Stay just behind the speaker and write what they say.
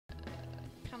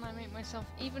Can I make myself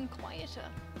even quieter?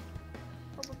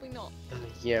 Probably not.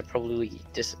 Yeah, probably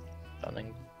just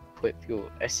unequip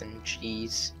your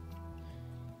SMGs.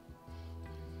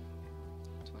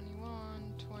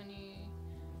 21, 20,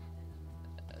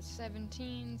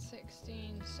 17,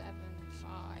 16, 7, 5,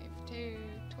 2,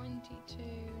 22,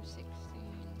 16,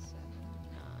 7,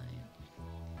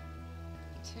 9,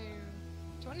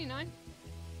 2, 29,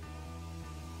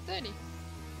 30.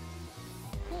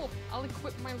 Cool, I'll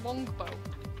equip my longbow.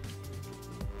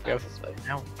 Go for it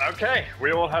now. Okay,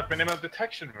 we all have minimum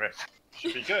detection risk.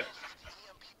 Should be good.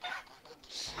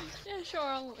 Yeah, sure,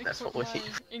 I'll That's equip what we- my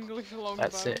English longbow.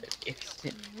 That's it. It's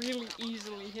Really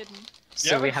easily hidden.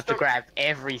 So Yeah, we but have to still- grab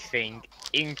everything,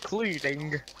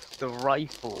 including the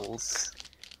rifles.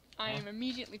 I am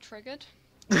immediately triggered.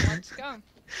 Let's go.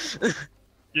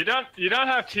 You don't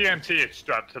have TNT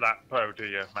strapped to that bow, do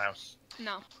you, Mouse?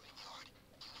 No.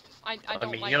 I I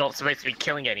don't mean, like you're not supposed to be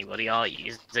killing anybody, are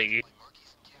you? So you...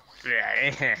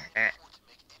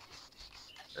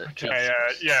 Okay,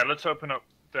 yeah, let's open up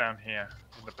down here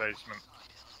in the basement.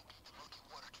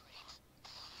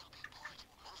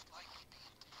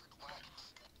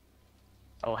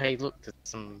 Oh, hey, look, there's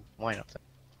some wine up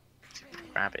there.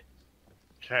 Grab it.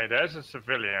 Okay, there's a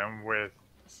civilian with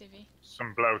Civvy.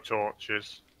 some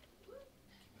blowtorches.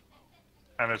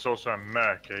 And there's also a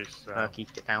Murky, so... Murky,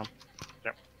 get down.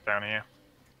 Yep, down here.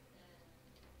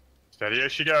 Steady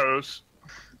as she goes.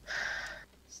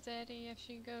 Steady if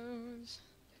she goes.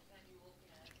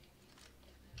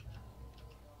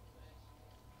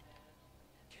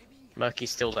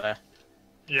 Murky's still there.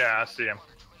 Yeah, I see him.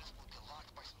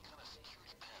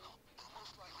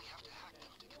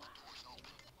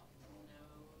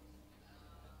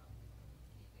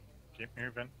 Keep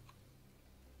moving.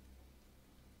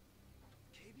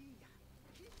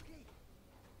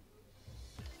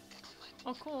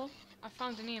 Oh, cool. I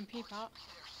found an EMP part.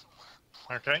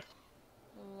 Okay.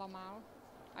 Lmao,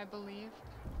 I believe.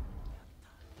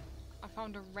 I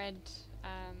found a red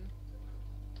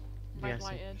Yes.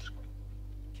 lighted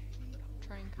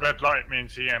train car. Red light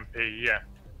means EMP, yeah.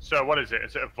 So what is it?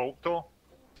 Is it a vault door?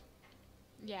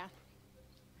 Yeah.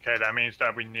 Okay, that means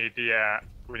that we need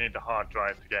the hard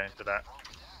drive to get into that.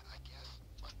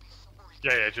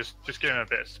 Yeah, just give him a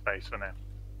bit of space for now.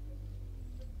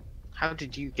 How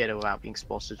did you get it without being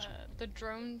spotted? The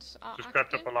drones are Just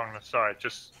crept up active. along the side.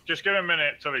 Just give him a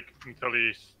minute until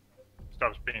he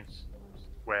stops being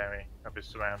wary of his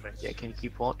surroundings. Yeah, can you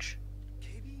keep watch?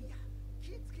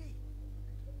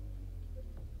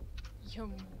 Yo.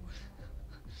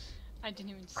 I didn't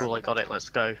even see Cool, I got that. it, let's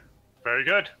go. Very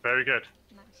good, very good.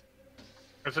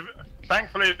 Nice.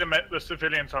 Thankfully, the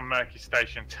civilians on Murky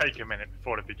Station take a minute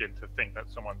before they begin to think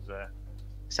that someone's there.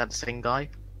 Is that the same guy?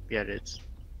 Yeah, it is.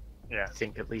 Yeah. I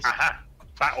think at least. Aha!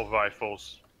 Battle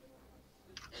rifles.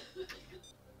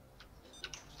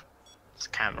 It's a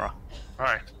camera.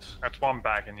 Right, that's one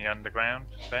bag in the underground,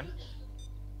 then.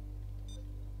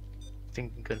 I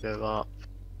think I'm gonna go up.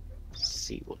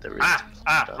 See what there is.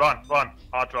 Run!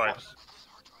 Hard drives.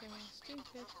 Doing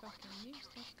stupid fucking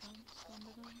useless cunts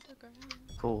underground.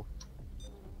 Cool.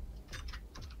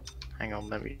 Hang on,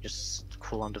 let me just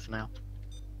crawl under for now.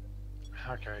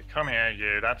 Okay, come here,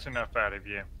 you. That's enough out of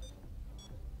you.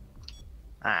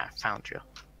 Ah, found you.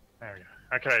 There we go.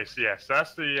 Okay, so yes,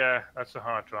 that's the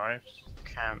hard drives.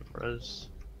 Cameras.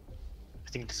 I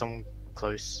think there's someone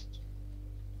close.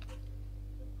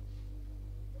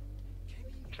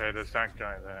 Okay, there's that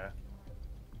guy there.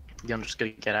 Yeah, I'm just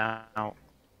gonna get out,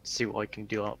 see what I can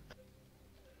do up.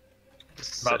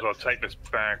 Might as well take this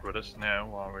bag with us now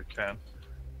while we can.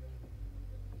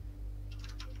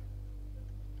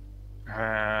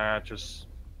 Just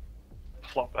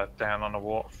plop that down on the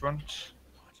waterfront.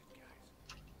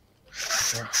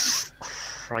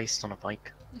 Christ on a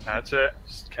bike. That's it.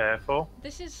 Just careful.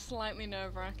 This is slightly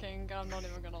nerve-wracking, I'm not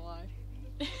even gonna lie.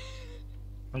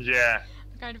 Yeah.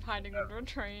 I'm kind of hiding under a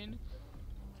train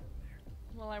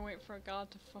while I wait for a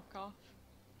guard to fuck off.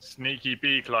 Sneaky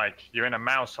beak like. You're in a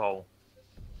mouse hole.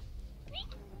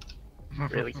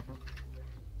 Really?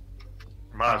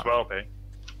 Might as well be.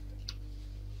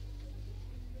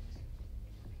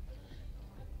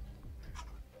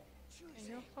 Hey,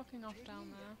 you're fucking off down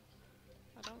there.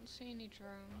 I don't see any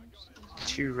drones. Is there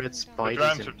Two red anything down The spiders.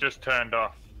 drones in- have just turned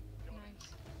off. there?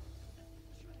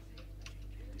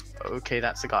 Nice. Okay,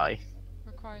 that's a guy.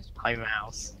 Requires. Hi,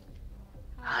 mouse.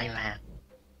 Hi, man.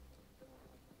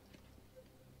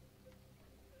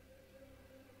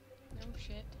 No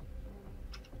shit.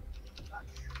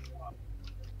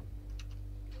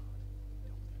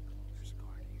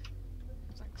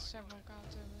 There's like several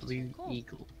guards over there. Blue Cool.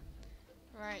 Eagle.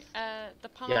 Right, the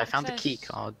part Yeah, I found the says key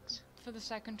card. for the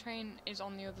second train is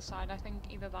on the other side. I think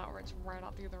either that or it's right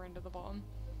at the other end of the bottom.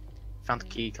 Found the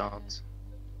key cards.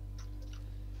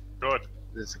 Good.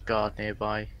 There's a guard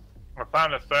nearby. I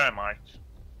found a thermite.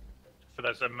 So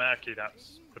there's a Murky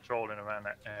that's patrolling around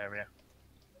that area.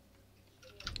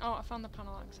 Oh, I found the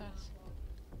panel access.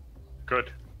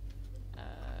 Good.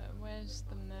 Where's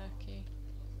the Murky?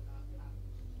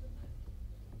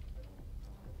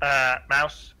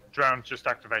 Mouse, drone just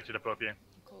activated above you.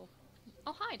 Cool.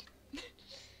 I'll hide.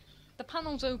 The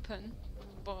panel's open,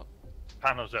 but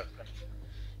Panel's open.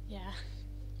 yeah.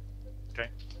 Okay.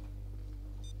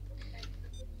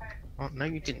 Oh, no,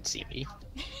 you didn't see me.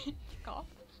 Fuck off.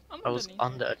 I'm I was underneath.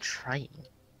 under a train.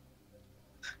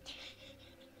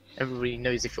 Everybody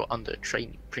knows if you're under a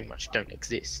train, you pretty much don't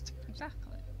exist.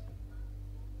 Exactly.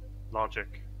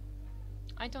 Logic.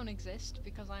 I don't exist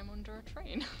because I'm under a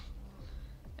train.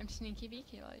 I'm sneaky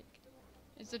beaky like.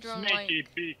 Is the drone like? Sneaky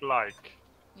beak like.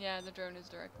 Yeah, the drone is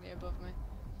directly above me.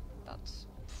 That's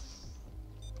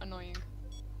annoying.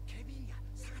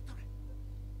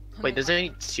 Wait, there's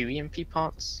only 2 EMP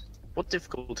parts? What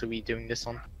difficulty are we doing this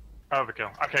on?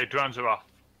 Overkill. Okay, drones are off.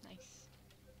 Nice.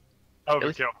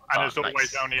 Overkill. And Oh, there's always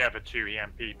nice. only ever 2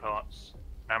 EMP parts,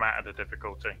 no matter the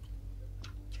difficulty.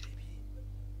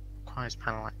 Requires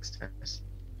panel access.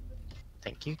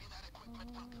 Thank you.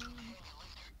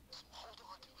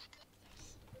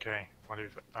 Okay, what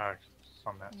is it? It's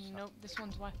on that. side. Nope, this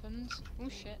one's weapons. Oh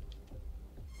shit.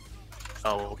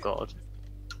 Oh god.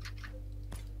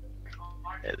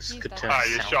 It's He's good dead. to Ah,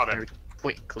 you sound shot him. very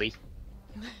quickly.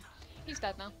 He's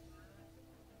dead now.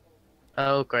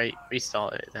 Oh great,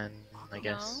 restart it then, I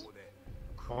guess.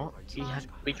 No. What?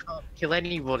 We can't kill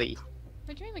anybody.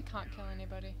 What do you mean we can't kill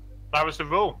anybody? That was the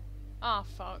rule. Ah,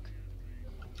 fuck.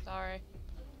 Sorry.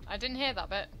 I didn't hear that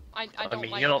bit. I I don't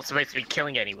mean, like you're not supposed to be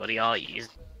killing anybody, are you?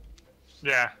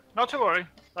 Yeah, not to worry.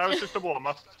 That was just a warm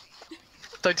up.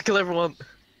 Don't kill everyone!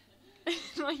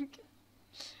 like,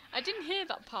 I didn't hear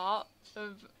that part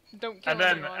of don't kill And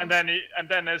then, anyone.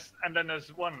 and then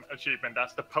there's one achievement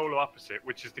that's the polar opposite,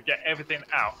 which is to get everything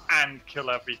out and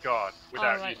kill every guard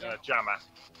without right, using yeah. a jammer,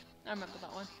 I remember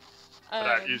that one.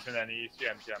 without using any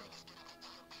ECM jammers.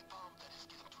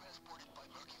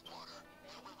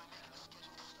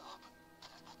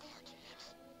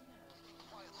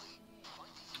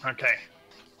 Okay.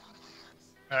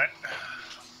 Alright.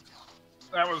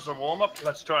 That was a warm up.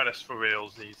 Let's try this for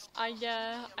realsies.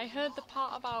 I heard the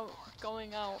part about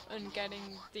going out and getting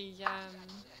the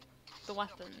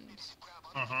weapons,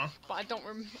 but I don't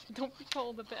don't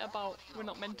recall the bit about we're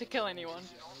not meant to kill anyone.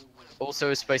 Also,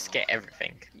 we're supposed to get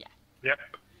everything. Yep.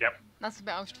 That's the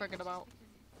bit I was triggered about.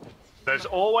 There's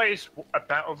always a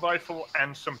battle rifle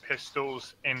and some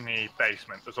pistols in the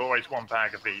basement. There's always one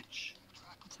bag of each.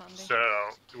 It's handy. So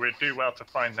we'd do well to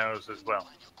find those as well.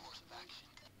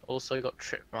 Also got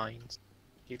trip mines.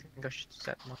 Do you think I should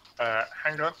set them up?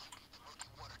 Hang on.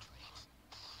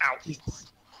 Ow.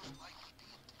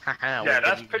 Haha, Yeah,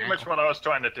 that's pretty much what I was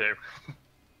trying to do.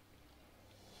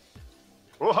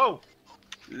 Whoa!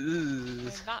 Ooh.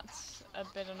 Okay, that's a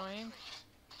bit annoying.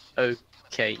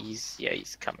 Okay,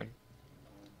 he's coming.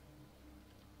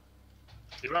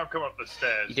 You won't come up the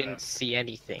stairs. You didn't see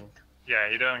anything. Yeah,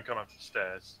 you don't come up the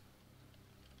stairs.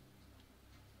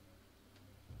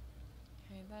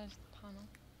 Okay, there's the panel.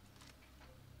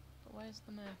 But where's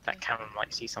the Murky? That camera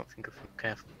might see something if we're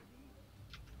careful.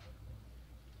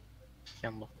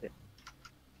 Unlock it.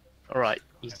 Alright,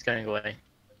 he's going away. Right,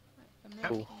 the Murky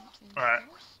Cool. is Alright. there.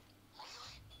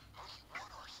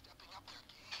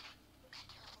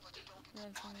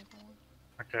 There's the other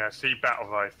one. Okay, I see battle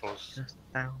rifles. Just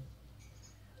down.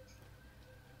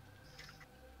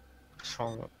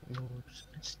 Follow yours.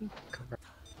 Let's see cover.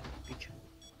 Because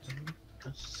it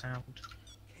does sound.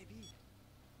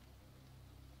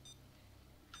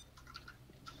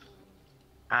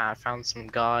 Ah, I found some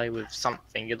guy with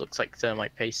something. It looks like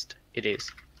thermite paste. It is.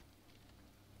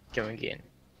 Going in.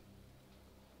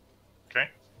 Okay.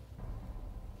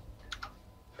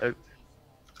 Oh.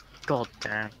 God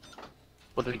damn.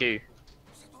 What do we do?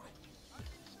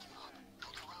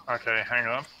 Okay, hang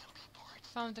on.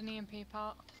 Found an EMP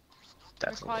part.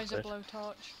 That's Requires a good.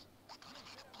 blowtorch.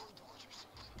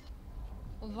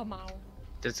 Lmao.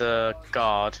 There's a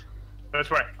guard. This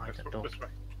way. I don't know. This way.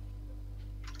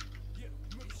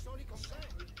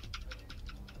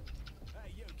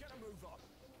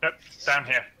 Yep, down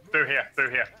here. Through here. Through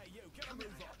here.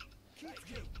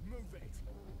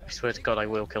 I swear to God, I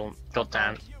will kill him. God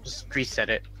damn. Just reset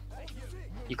it.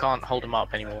 You can't hold him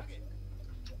up anymore.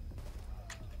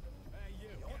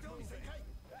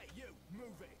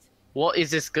 What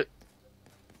is this good?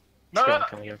 No, no.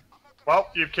 Kill him. Well,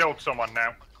 you've killed someone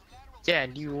now. Yeah,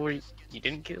 and you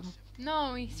didn't kill him?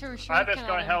 No, he threw a I had shuriken this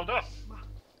guy at him, held up.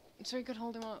 so he could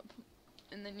hold him up,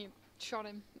 and then you shot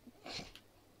him.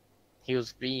 He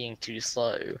was being too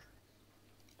slow.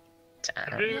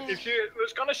 Damn. If you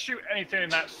was gonna shoot anything in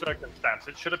that circumstance,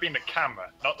 it should have been the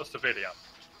camera, not the civilian.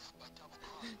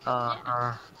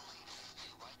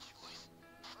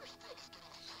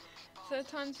 Third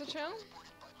time's the charm?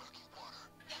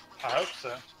 I hope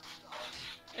so.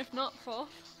 If not, fourth.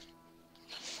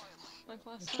 Like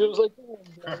last time. Feels like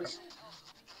guys.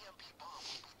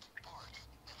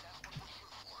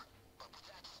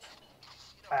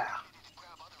 Ah.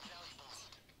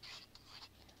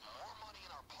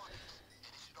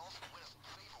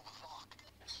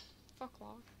 Fuck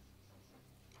log.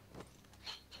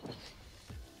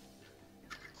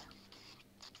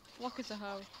 Lock is a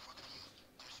hoe.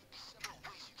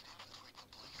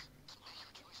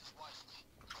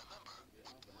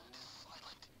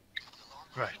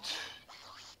 Right.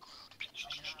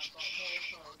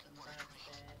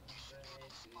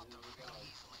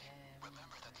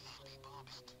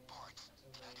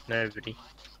 Nobody.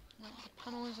 Wait, the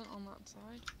panel isn't on that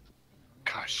side.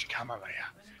 Gosh, camera layer.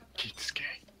 Kitsuke.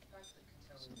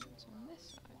 So it's on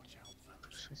this side.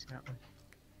 I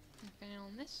If it ain't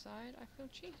on this side, I feel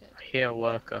cheated. hear a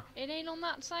worker. It ain't on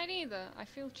that side either. I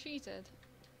feel cheated.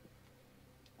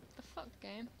 The fuck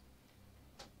game?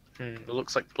 It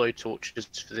looks like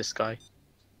blowtorches for this guy.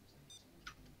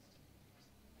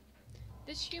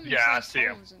 This human Yeah, I sized see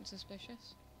him. hole isn't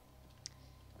suspicious.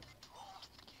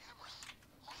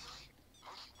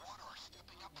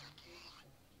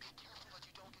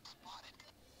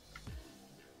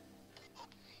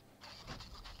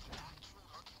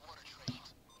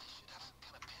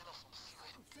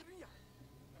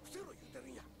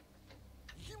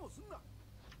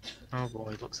 Oh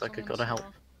boy, looks like I Someone gotta help.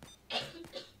 saw.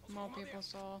 More people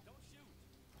saw.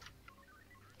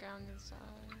 Go on the side.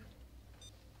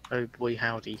 Oh boy,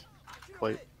 howdy.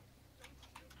 Quote.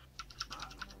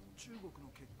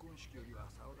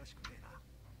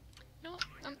 No,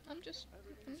 I'm just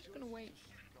gonna wait.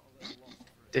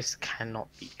 This cannot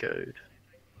be good.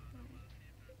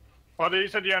 Well,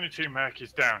 these are the only two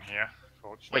Murkies down here,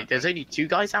 fortunately. Wait, there's only two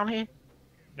guys down here?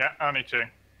 Yeah, only two.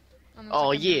 And there's Oh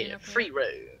like a million yeah, up here. free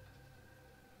roam.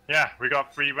 Yeah, we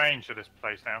got free range of this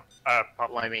place now. Apart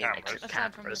Well, I from the mean, cameras. extra Aside from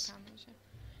the cameras. cameras, yeah.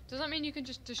 Does that mean you can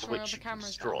just destroy all Which the you can cameras?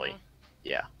 destroy. down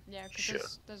Yeah, there? Yeah, because sure.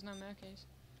 there's no Murkies.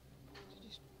 So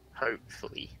just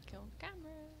hopefully. kill the cameras.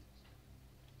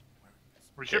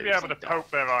 We should be Goes able to down.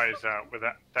 poke their eyes out with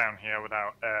that down here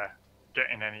without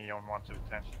getting any unwanted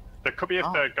attention. There could be a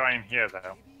Oh. third guy in here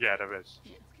though. Yeah, there is.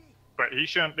 Yeah. But he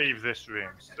shouldn't leave this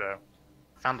room, so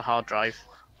Found a hard drive.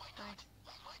 Right.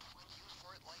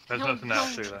 there's No, nothing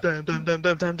else no. to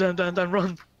there. Damn,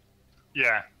 run.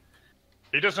 Yeah.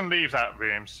 He doesn't leave that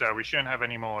room, so we shouldn't have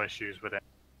any more issues with it.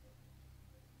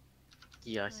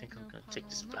 Yeah, I Right, think I'm no gonna take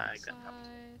this panel on bag that that I've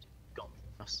side. got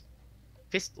from us.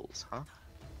 Pistols, huh?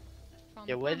 Found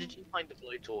Yeah, the where panel. did you find the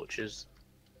blowtorches?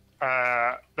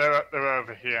 They're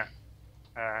over here,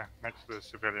 next to the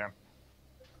civilian,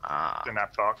 Ah, in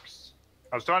that box.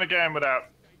 I was trying to get in without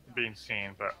being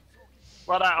seen, but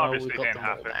well, that well, obviously we've got didn't them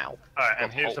all happen. now. Alright, Got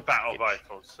and here's the whole battle package.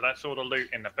 rifles. So that's all the loot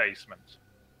in the basement.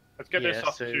 Let's get this Yeah,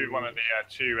 off so- to one of the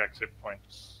two exit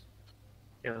points.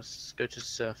 Yeah, let's go to the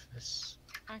surface.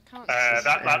 I can't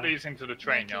That leads into the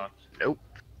train Murky. yard. Nope.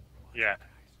 Yeah.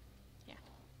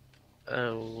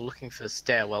 Oh, looking for the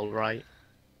stairwell, right?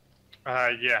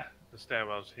 Yeah, the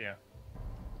stairwell's here.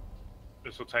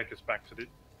 This will take us back to the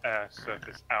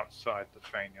surface outside the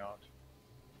train yard.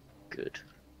 Good.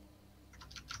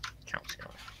 Counting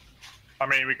on. I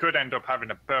mean, we could end up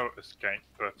having a boat escape,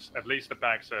 but at least the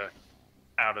bags are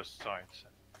out of sight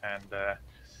and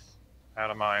out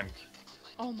of mind.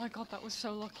 Oh my god, that was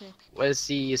so lucky. Where's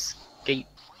the escape?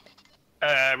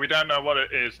 We don't know what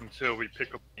it is until we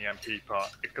pick up the MP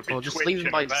part. It could be Well, just Twitch leave them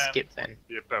in by a the van, skip then.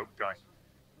 be a boat guy.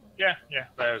 Yeah,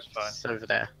 there's fine. It's over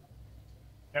there.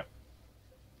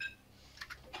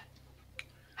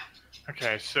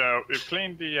 Okay, so we've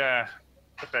cleaned the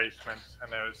basement,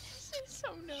 and there was This is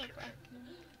so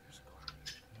nerve-wracking.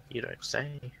 You don't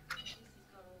say.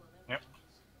 Okay.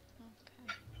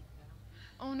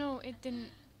 Oh no, it didn't.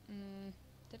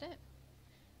 Did it?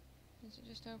 Is it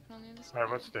just open on the other side?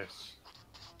 what's this?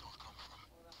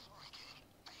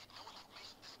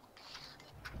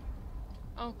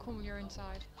 Oh, cool, you're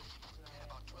inside.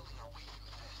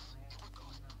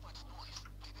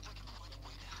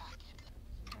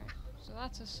 Right, so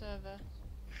that's a server.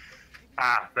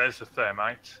 Ah, there's the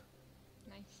thermite.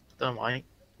 Nice. Don't mind.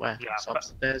 Where? Yeah, It's but-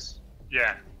 upstairs.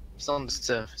 Yeah. If it's on the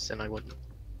surface, then I wouldn't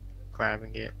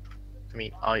grabbing it. I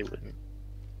mean, I wouldn't.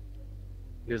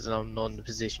 Because I'm not in the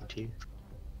position to.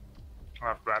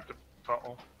 I've grabbed a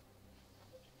bottle.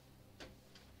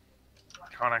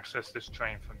 Can't access this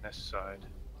train from this side.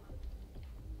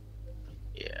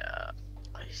 Yeah,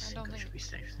 I think don't I think- should be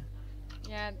safe then.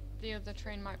 Yeah, the other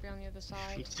train might be on the other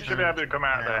side. She's You should be able to come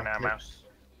out of there Yeah, now, click. Mouse.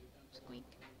 Squeak.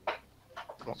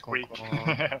 Come on, Squeak. come on, come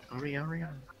on. Hurry, hurry,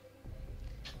 hurry.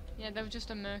 Yeah, there was just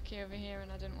a Murky over here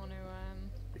and I didn't want to,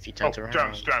 If you Oh, turned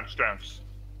around. drones.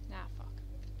 nah, fuck.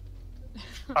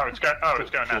 Oh, it's going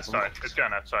Kills them. outside. It's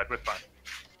going outside. We're fine.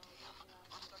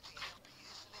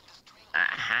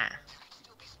 Aha.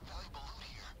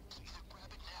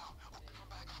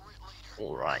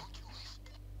 Alright.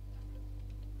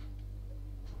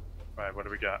 Right, what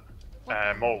do we got?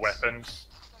 Weapons. More weapons.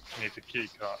 Needs a key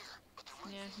card.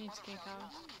 Yeah, needs a key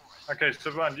card. Okay,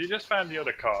 so Ron, you just found the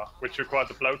other car, which required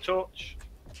the blowtorch.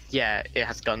 Yeah, it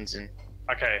has guns in.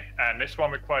 Okay, and this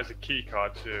one requires a key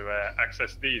card to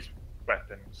access these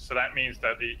weapons. So that means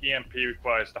that the EMP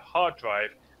requires the hard drive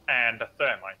and a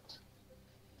thermite.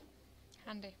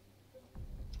 Handy.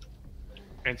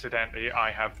 Incidentally,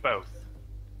 I have both.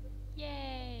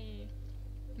 Yay!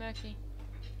 Murky.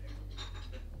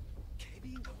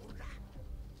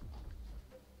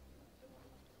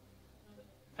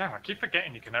 Damn, I keep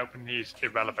forgetting you can open these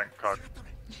irrelevant cards.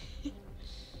 The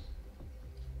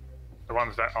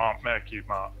ones that aren't Mercury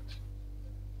marked.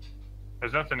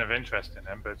 There's nothing of interest in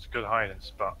them, but it's a good hiding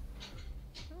spot.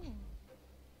 Ooh.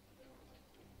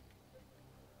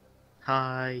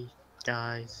 Hi,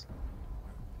 guys.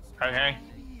 Hey, hey.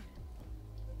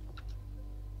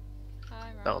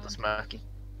 Hi, Ron. Oh, that's murky.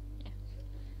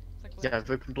 It's like Yeah, I've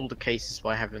opened all the cases, but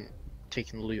I haven't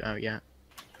taken the loot out yet.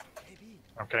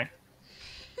 Okay.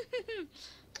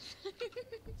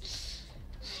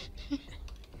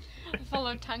 I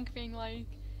follow Tank being like,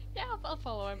 yeah, I'll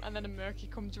follow him, and then a Murky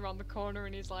comes around the corner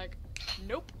and he's like,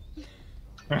 nope,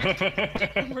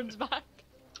 and runs back.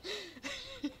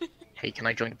 Hey, can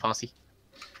I join the party?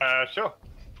 Sure.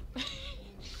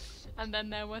 And then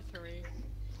there were three.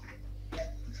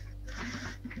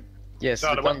 Yes, So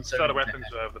the the, guns so are the over weapons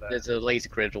there. are over there. There's a laser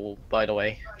grid all, by the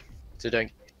way. So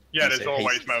don't. Yeah, use there's it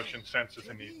always hastily. motion sensors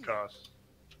in these cars.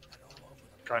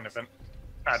 Kind of an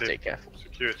Stay added careful.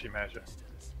 security measure.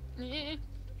 Yeah.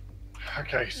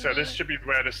 Okay, so this should be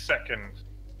where the second.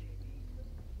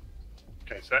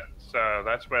 Okay, so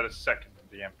that's where the second of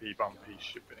the MP bomb piece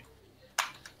should be.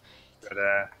 But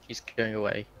He's going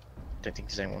away. Don't think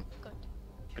there's anyone. Good.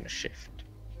 I'm gonna shift.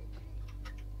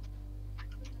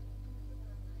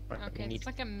 Right, we Okay, need there's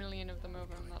like a million of them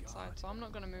over on that side, so I'm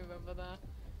not gonna move over there.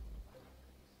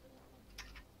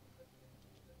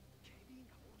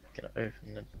 Gonna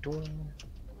open the door.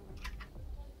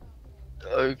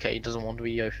 Okay, it doesn't want to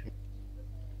be open.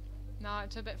 No,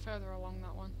 it's a bit further along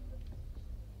that one.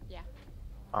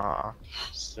 Ah,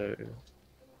 so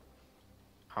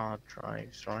hard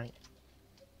drives, right?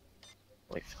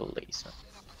 Wait for the laser.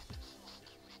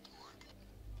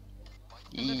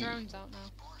 And the drone's out now.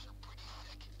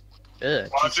 Ugh, well,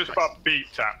 I've Jesus just Christ. got beat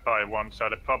tapped by one, so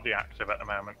they're probably active at the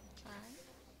moment.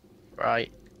 Alright.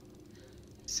 Right.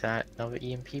 Is that another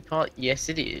EMP part? Yes,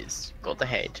 it is. Got the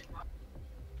head.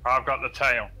 I've got the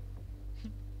tail.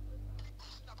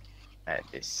 And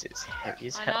this is heavy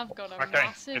as And hell. I've got a Okay,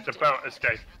 massive it's a boat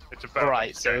escape. It's a boat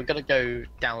Right, so we're escape. gonna go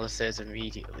down the stairs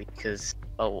immediately because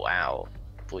oh wow,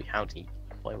 boy howdy,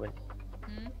 I went.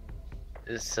 Hmm?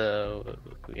 So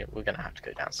we're gonna have to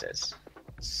go downstairs,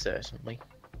 certainly.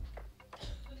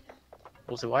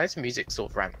 Also, why is the music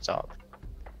sort of ramped up?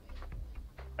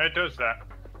 It does that.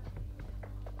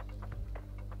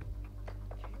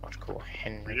 Much cool,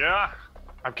 Henry. Yeah.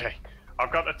 Okay,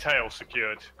 I've got the tail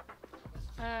secured.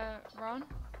 Ron,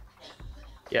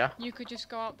 Yeah. you could just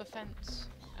go out the fence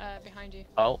behind you,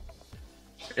 Oh,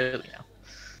 really now?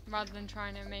 rather than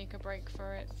trying to make a break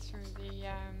for it through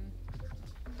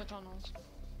the tunnels.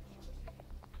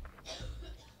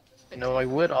 No, I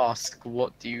would ask,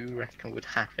 what do you reckon would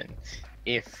happen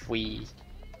if we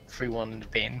threw one in the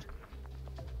bin?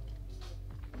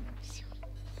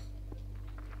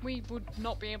 We would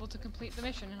not be able to complete the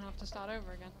mission and have to start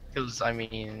over again. Because I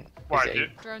mean, Why, is it a you-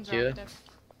 Drones are cure? active,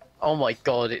 Oh my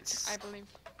god, it's I believe.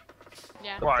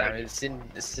 Yeah. Why? damn, it's in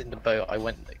the boat. I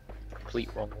went the complete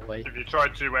wrong way. If you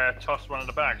tried to toss one of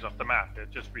the bags off the map,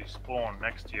 it'd just respawn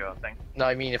next to you, I think. No,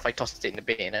 I mean if I tossed it in the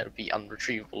bin, it would be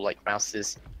unretrievable like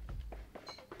Mouse's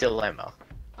dilemma.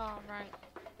 Oh, right.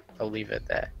 I'll leave it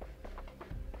there.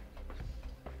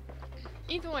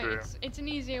 Either way, True. it's an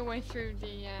easier way through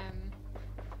the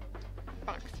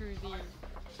back through the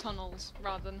tunnels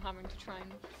rather than having to try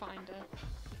and find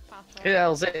a pathway. Who the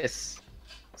hell's this?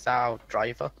 It's our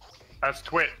driver. That's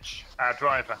Twitch, our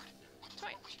driver.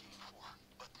 Twitch.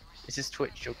 This is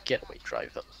Twitch, your getaway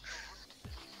driver.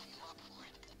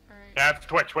 Alright. Yeah, it's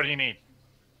Twitch. What do you need?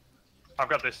 I've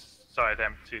got this side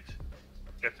emptied.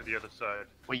 Get to the other side.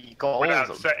 Well, you got all Without of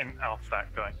them. setting off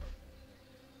that guy.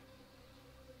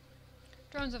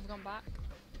 Drones have gone back,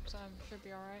 so should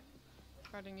be alright.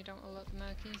 Providing you don't alert the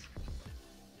Murkies.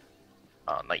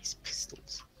 Oh, nice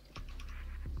pistols.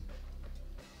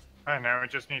 I know, I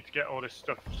just need to get all this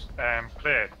stuff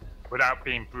cleared without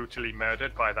being brutally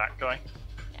murdered by that guy.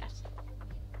 Yes.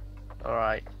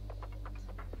 Alright.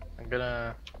 I'm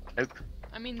gonna... Nope.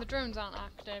 I mean, the drones aren't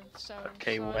active, so.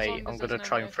 Okay, so as wait. long I'm as gonna there's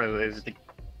try no and throw it over the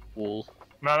wall.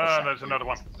 No, no, no, there's another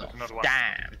one. There's another one.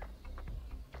 Damn!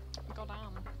 Goddamn.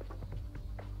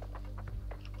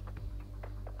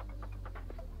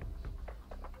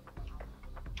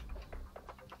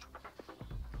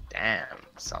 Damn,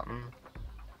 son.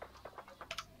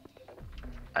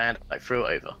 And I threw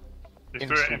it over. You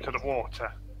threw it into the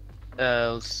water.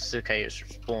 It's okay, it's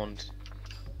spawned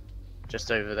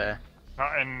just over there.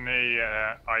 Not in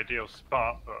the ideal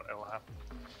spot, but it'll happen.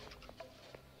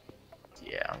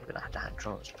 Yeah, I'm gonna have to hand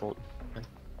transport.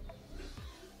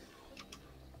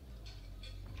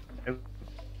 Nope.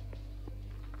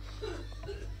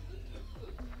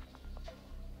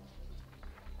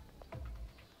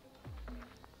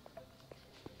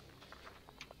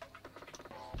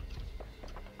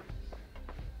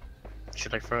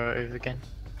 Should I throw it over again?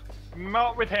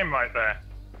 Not with him right there.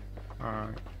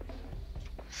 Alright.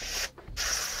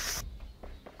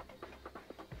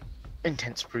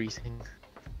 Intense breathing.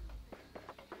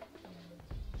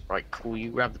 Right, cool.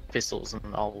 You grab the pistols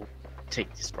and I'll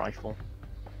take this rifle.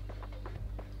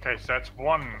 Okay, so that's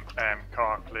one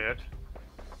car cleared.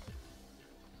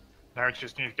 Now we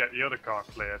just need to get the other car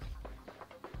cleared.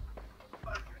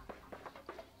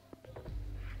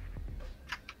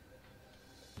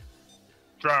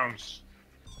 Drones.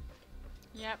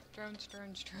 Yep, drones.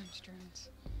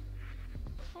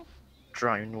 Oh,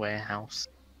 Drone warehouse.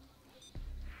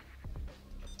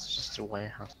 It's just a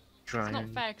warehouse. Drone. it's not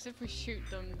fair, because if we shoot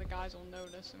them, the guys will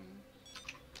notice and...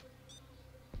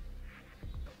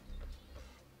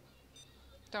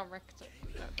 Direct it.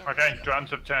 Don't Okay, risk it.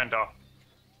 drones have turned off.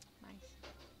 Nice.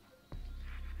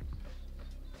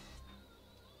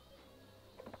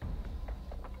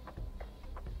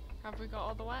 Have we got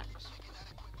all the wax?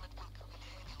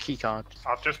 Keycard.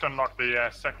 I've just unlocked the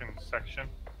second section.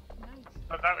 Nice.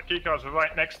 The key cards are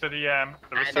right next to the And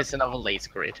it's reception. another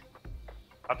laser grid.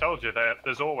 I told you,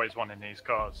 there's always one in these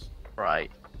cars.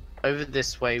 Right. Over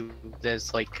this way,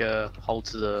 there's like a hole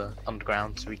to the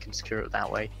underground, so we can secure it that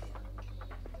way.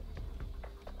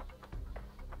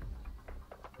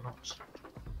 Not.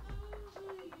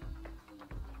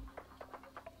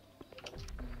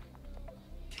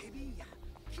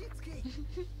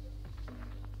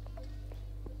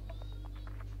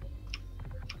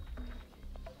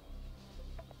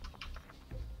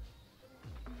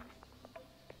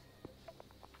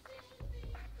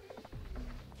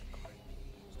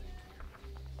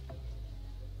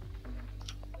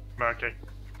 Murky.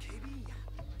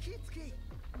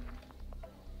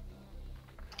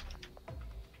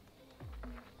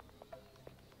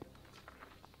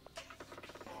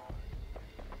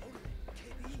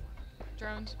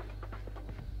 Drones.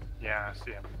 Yeah, I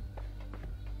see him.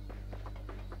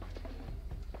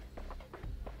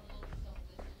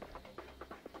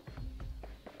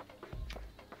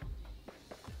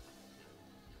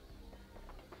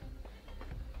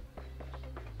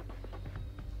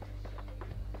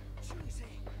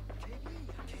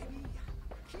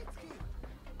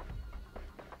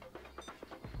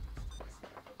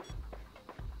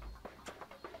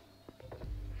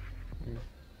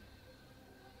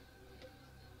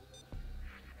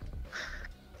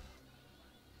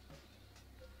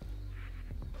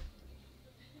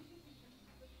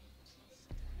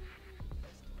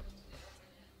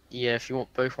 Yeah, if you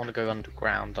both want to go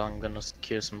underground, I'm gonna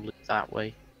secure some loot that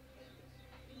way.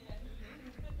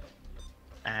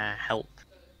 Help.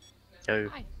 Go.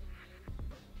 Hi.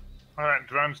 Alright,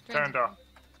 drones Drones turned are off.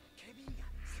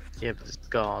 Yeah, but there's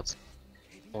guards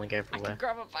falling I everywhere. can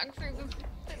grab a bag through the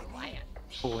wire.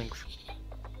 Falling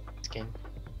skin.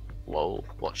 Whoa,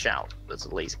 watch out. There's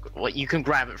a laser. What? You can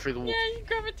grab it through the wall. Yeah, you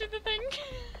grab it to the thing.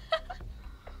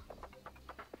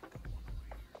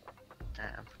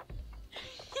 Damn.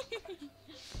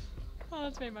 Oh,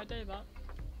 that's made my day, that.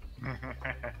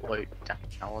 Whoa, that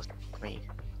was me.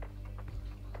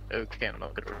 Okay, I'm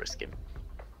not gonna risk him.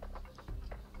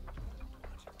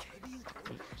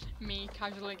 Me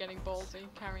casually getting ballsy,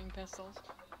 carrying pistols.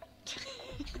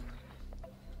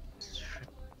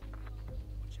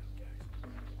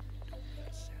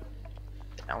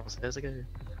 Downstairs I go.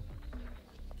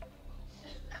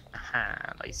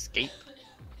 Aha, I escape.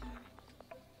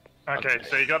 Okay,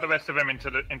 so you got the rest of them into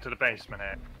the basement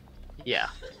here. Yeah,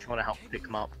 if you want to help pick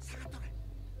them up.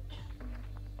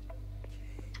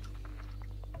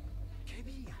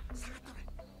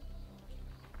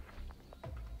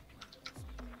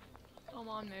 Come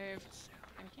on, move.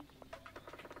 Thank you.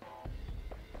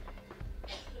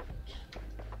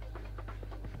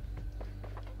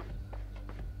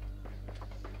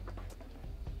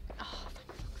 Oh,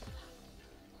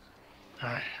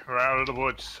 Alright, we're out of the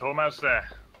woods, almost there.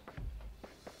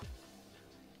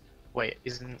 Wait,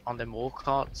 isn't on them more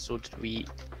carts, or did we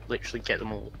literally get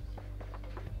them all?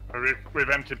 We've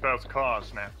emptied both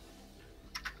cars now.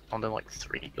 On them like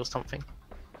 3 or something?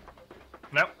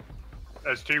 Nope.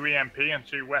 There's 2 EMP and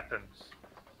 2 weapons.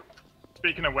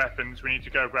 Speaking of weapons, we need to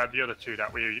go grab the other 2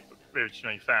 that we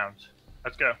originally found.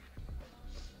 Let's go.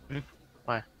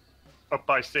 Where? Up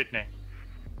by Sydney.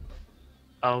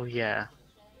 Oh yeah.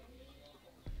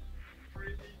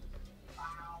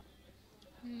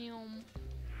 Nyum.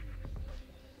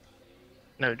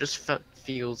 No, it just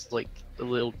feels like a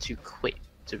little too quick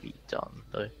to be done,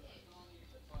 though.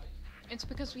 It's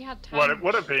because we had time. Well, it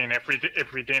would have been if we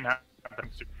didn't have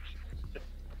it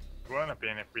wouldn't have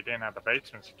been if we didn't have the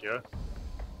basement secure.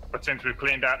 But since we've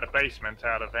cleaned out the basement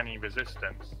out of any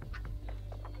resistance,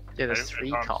 Yeah, there's they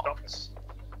 3 can't stop carts.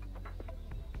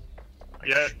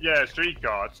 yeah, it's 3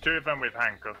 guards. 2 of them with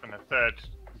handcuff, and the 3rd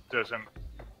doesn't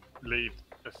leave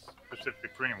a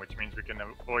specific room, which means we can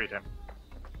avoid him.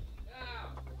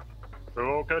 We're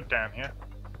all good down here.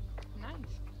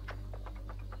 Nice.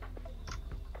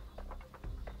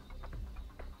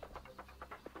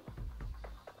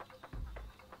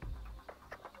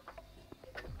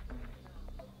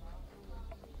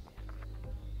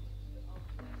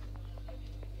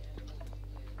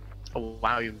 Oh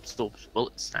wow, you absorbs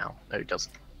bullets now. No, it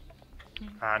doesn't.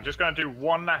 I'm just going to do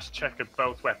one last check of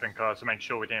both weapon cards to make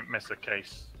sure we didn't miss a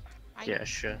case. Yeah,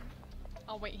 sure.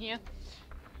 I'll wait here.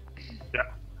 Yeah,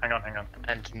 hang on.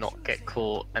 And not get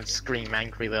caught and scream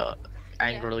angrily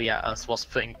at us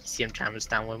whilst putting ECM jammers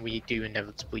down when we do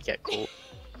inevitably get caught.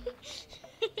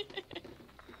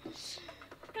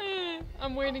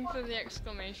 I'm waiting for the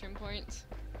exclamation point.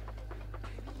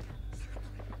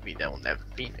 There will never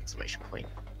be an exclamation point.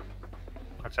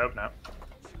 Let's hope now.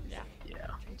 Yeah, Yeah.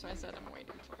 that's why I said I'm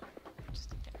waiting for it.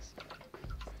 Just in case.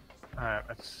 Alright,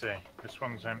 let's see. This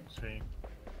one's empty.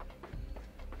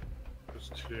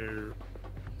 There's 2.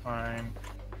 Fine.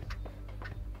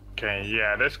 Okay,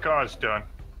 yeah, this car's done.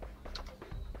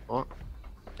 What?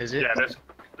 Is it? Yeah,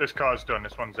 this car's done.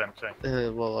 This one's empty.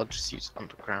 Well, I'll just use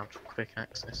underground for quick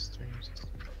access.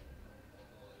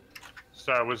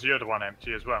 So was the other one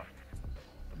empty as well?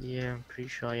 Yeah, I'm pretty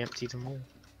sure I emptied them all.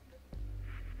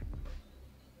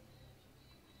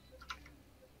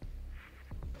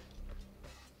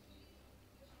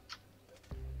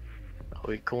 Are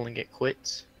we calling it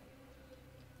quits?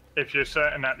 If you're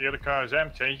certain that the other car is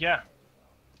empty, yeah.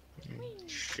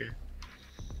 Sure.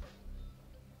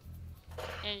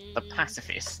 Hey, The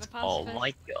pacifist. The Oh pacifist.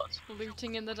 my god.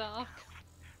 Looting in the dark.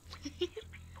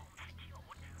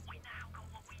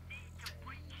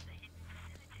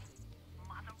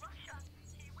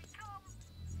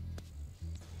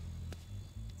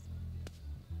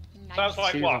 Nice. Sounds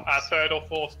like what? Our 3rd or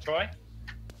 4th try?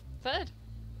 3rd.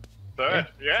 3rd,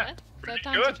 yeah. Third Pretty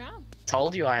time's good. a charm.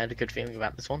 Told you I had a good feeling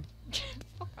about this one.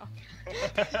 Fuck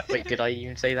off. Wait, did I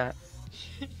even say that?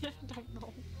 I don't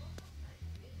know.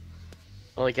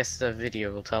 Well, I guess the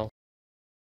video will tell.